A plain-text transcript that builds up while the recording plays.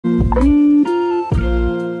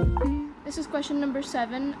This is question number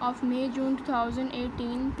 7 of May-June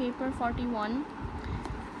 2018, paper 41.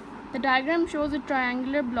 The diagram shows a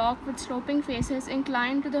triangular block with sloping faces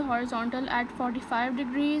inclined to the horizontal at 45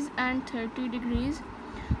 degrees and 30 degrees.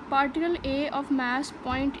 Particle A of mass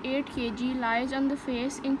 0.8 kg lies on the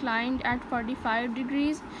face inclined at 45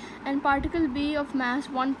 degrees, and particle B of mass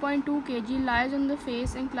 1.2 kg lies on the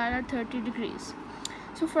face inclined at 30 degrees.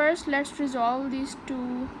 So first let's resolve these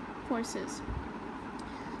two forces.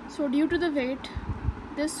 So due to the weight,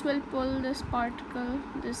 this will pull this particle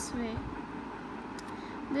this way.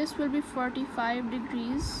 This will be 45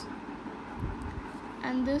 degrees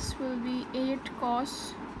and this will be 8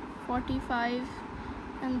 cos 45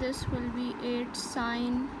 and this will be 8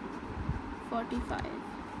 sin 45.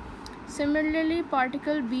 Similarly,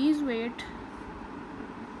 particle B's weight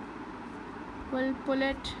will pull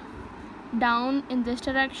it down in this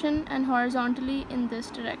direction and horizontally in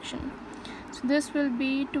this direction. So this will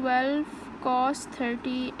be 12 cos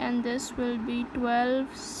 30 and this will be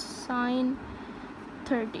 12 sin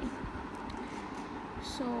 30.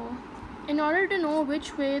 So in order to know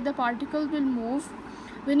which way the particle will move,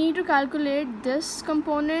 we need to calculate this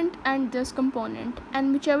component and this component,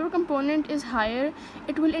 and whichever component is higher,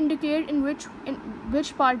 it will indicate in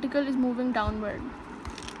which particle is moving downward.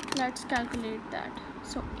 Let's calculate that.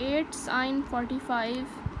 So 8 sin 45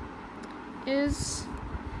 is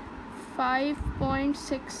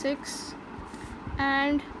 5.66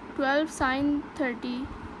 and 12 sin 30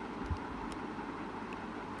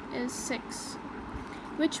 is 6,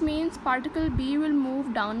 which means particle B will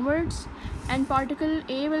move downwards and particle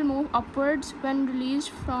A will move upwards when released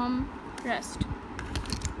from rest.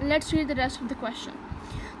 Let's read the rest of the question.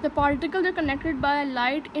 The particles are connected by a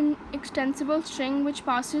light inextensible string which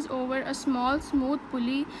passes over a small smooth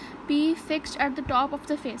pulley P fixed at the top of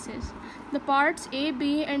the faces. The parts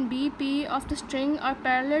AB and BP of the string are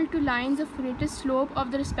parallel to lines of greatest slope of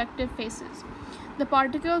the respective faces. The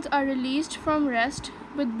particles are released from rest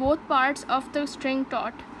with both parts of the string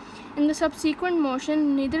taut. In the subsequent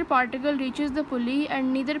motion, neither particle reaches the pulley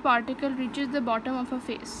and neither particle reaches the bottom of a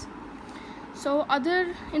face. So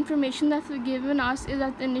other information that is given us is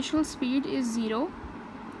that the initial speed is 0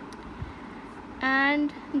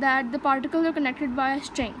 and that the particles are connected by a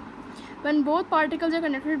string. When both particles are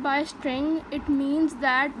connected by a string, it means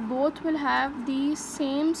that both will have the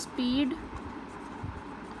same speed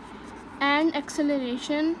and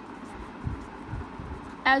acceleration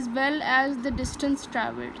as well as the distance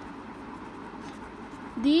traveled.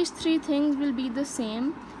 These three things will be the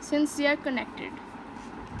same since they are connected.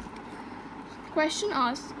 Question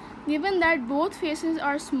asks, given that both faces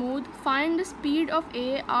are smooth, find the speed of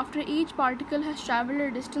A after each particle has traveled a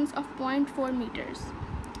distance of 0.4 meters.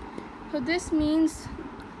 So this means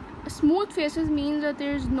smooth faces means that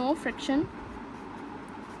there is no friction,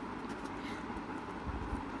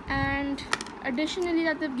 and additionally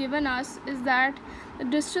that they've given us is that the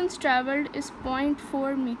distance traveled is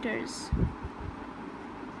 0.4 meters.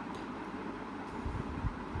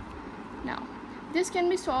 Now this can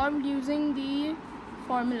be solved using the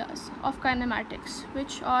formulas of kinematics,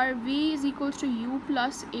 which are V is equals to U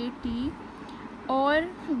plus AT, or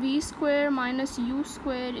V square minus U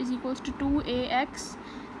square is equals to 2AX,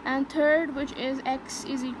 and third, which is X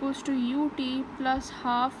is equals to UT plus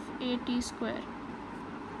half AT square.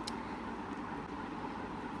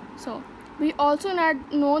 So we also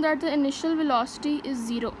know that the initial velocity is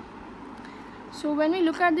 0. So when we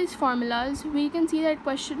look at these formulas, we can see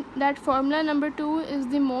that formula number 2 is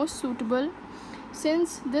the most suitable,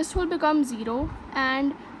 since this will become 0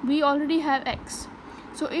 and we already have x.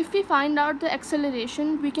 So if we find out the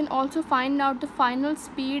acceleration, we can also find out the final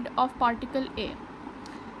speed of particle A.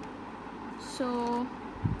 So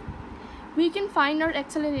we can find out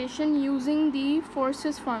acceleration using the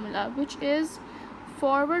forces formula, which is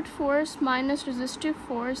forward force minus resistive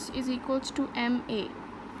force is equals to ma.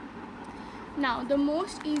 Now the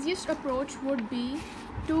most easiest approach would be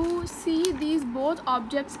to see these both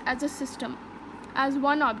objects as a system, as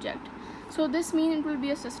one object. So this means it will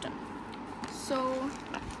be a system. So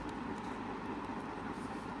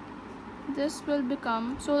this will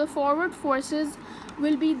become, so the forward forces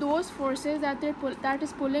will be those forces that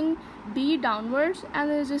is pulling B downwards, and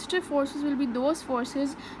the resistive forces will be those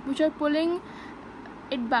forces which are pulling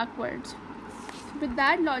it backwards. With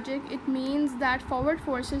that logic, it means that forward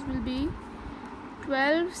forces will be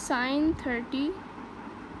 12 sin 30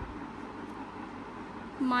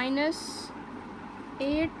 minus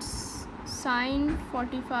 8 sin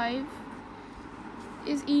 45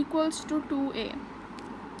 is equals to 2a.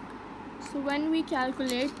 So when we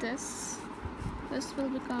calculate this, this will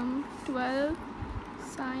become 12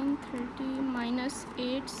 sine 30 minus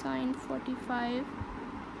 8 sine 45,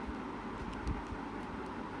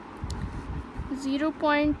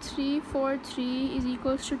 0.343 is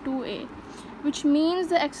equals to 2a, which means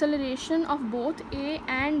the acceleration of both a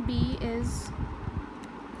and b is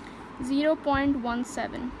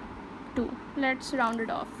 0.172. Let's round it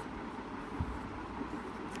off.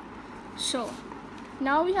 So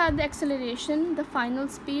now we have the acceleration, the final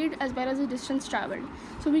speed, as well as the distance traveled.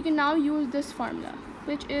 So we can now use this formula,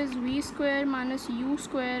 which is v square minus u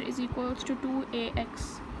square is equals to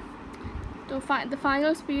 2ax. So the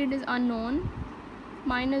final speed is unknown,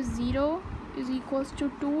 minus 0 is equals to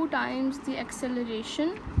 2 times the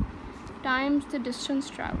acceleration times the distance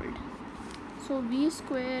traveled. So v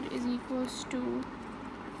square is equals to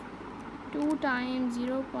 2 times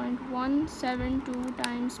 0.172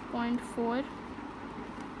 times 0.4,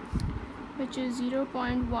 which is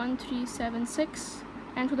 0.1376,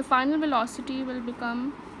 and so the final velocity will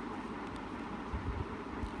become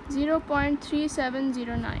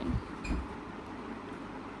 0.3709.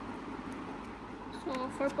 So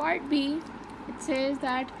for part B, it says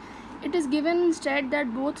that it is given instead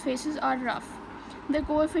that both faces are rough. The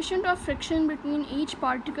coefficient of friction between each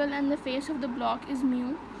particle and the face of the block is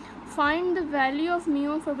mu. Find the value of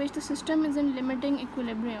mu for which the system is in limiting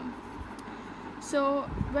equilibrium. So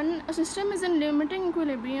when a system is in limiting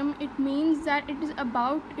equilibrium, it means that it is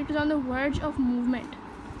on the verge of movement.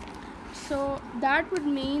 So that would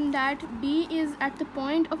mean that B is at the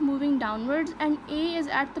point of moving downwards and A is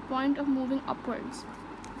at the point of moving upwards.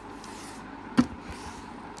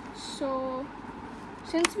 So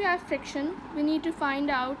since we have friction, we need to find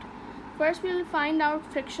out, first we will find out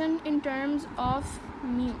friction in terms of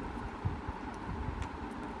mu.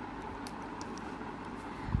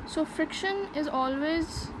 So friction is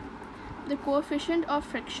always the coefficient of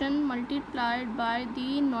friction multiplied by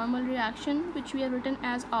the normal reaction, which we have written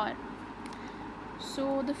as R.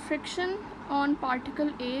 So the friction on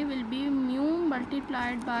particle A will be mu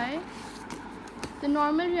multiplied by the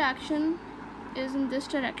normal reaction is in this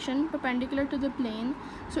direction perpendicular to the plane,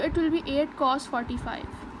 so it will be 8 cos 45,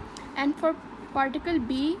 and for particle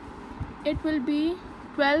B it will be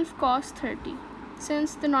 12 cos 30,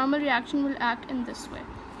 since the normal reaction will act in this way.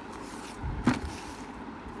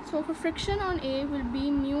 So for friction on A will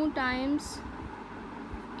be mu times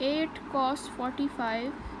 8 cos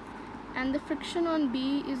 45, and the friction on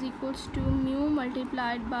B is equals to mu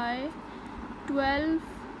multiplied by 12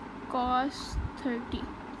 cos 30.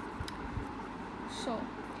 So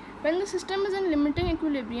when the system is in limiting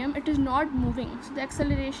equilibrium, it is not moving, so the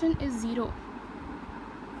acceleration is 0.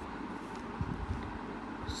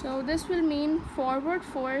 So this will mean forward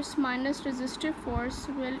force minus resistive force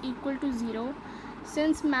will equal to 0,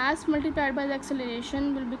 since mass multiplied by the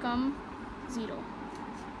acceleration will become 0.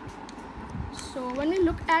 So when we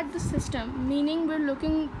look at the system, meaning we're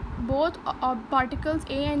looking both particles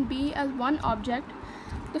A and B as one object,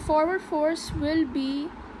 the forward force will be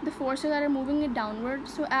the forces that are moving it downward.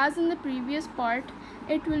 So as in the previous part,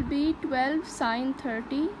 it will be 12 sine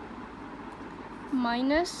 30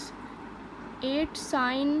 minus 8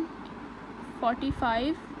 sine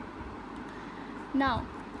 45. Now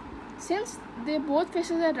since they both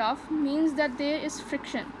faces are rough, means that there is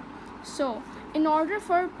friction. So in order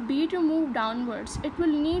for B to move downwards, it will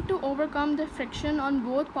need to overcome the friction on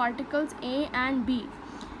both particles A and B.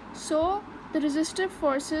 So the resistive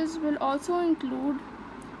forces will also include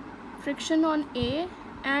friction on A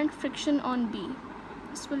and friction on B.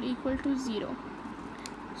 This will equal to 0.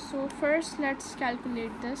 So first let's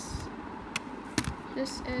calculate this.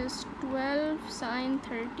 This is 12 sine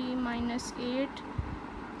 30 minus 8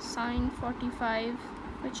 sine 45,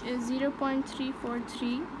 which is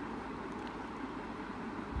 0.343.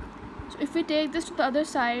 So if we take this to the other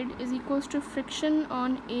side, is equals to friction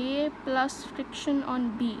on A plus friction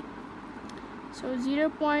on B. So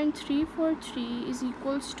 0.343 is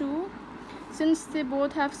equals to, since they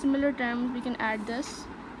both have similar terms, we can add this.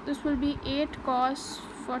 This will be 8 cos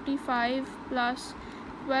 45 plus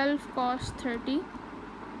 12 cos 30.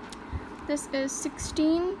 This is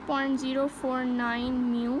 16.049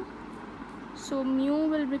 mu. So mu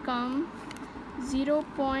will become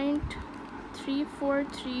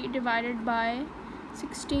 0.343 divided by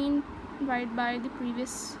 16 divided by the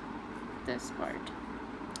previous this part,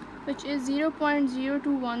 which is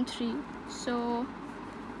 0.0213. So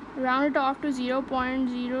round it off to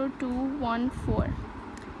 0.0214.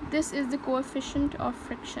 This is the coefficient of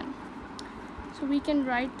friction. So we can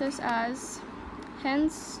write this as,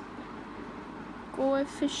 hence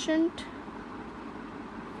coefficient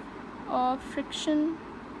of friction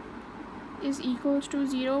is equals to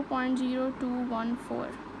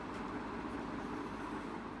 0.0214.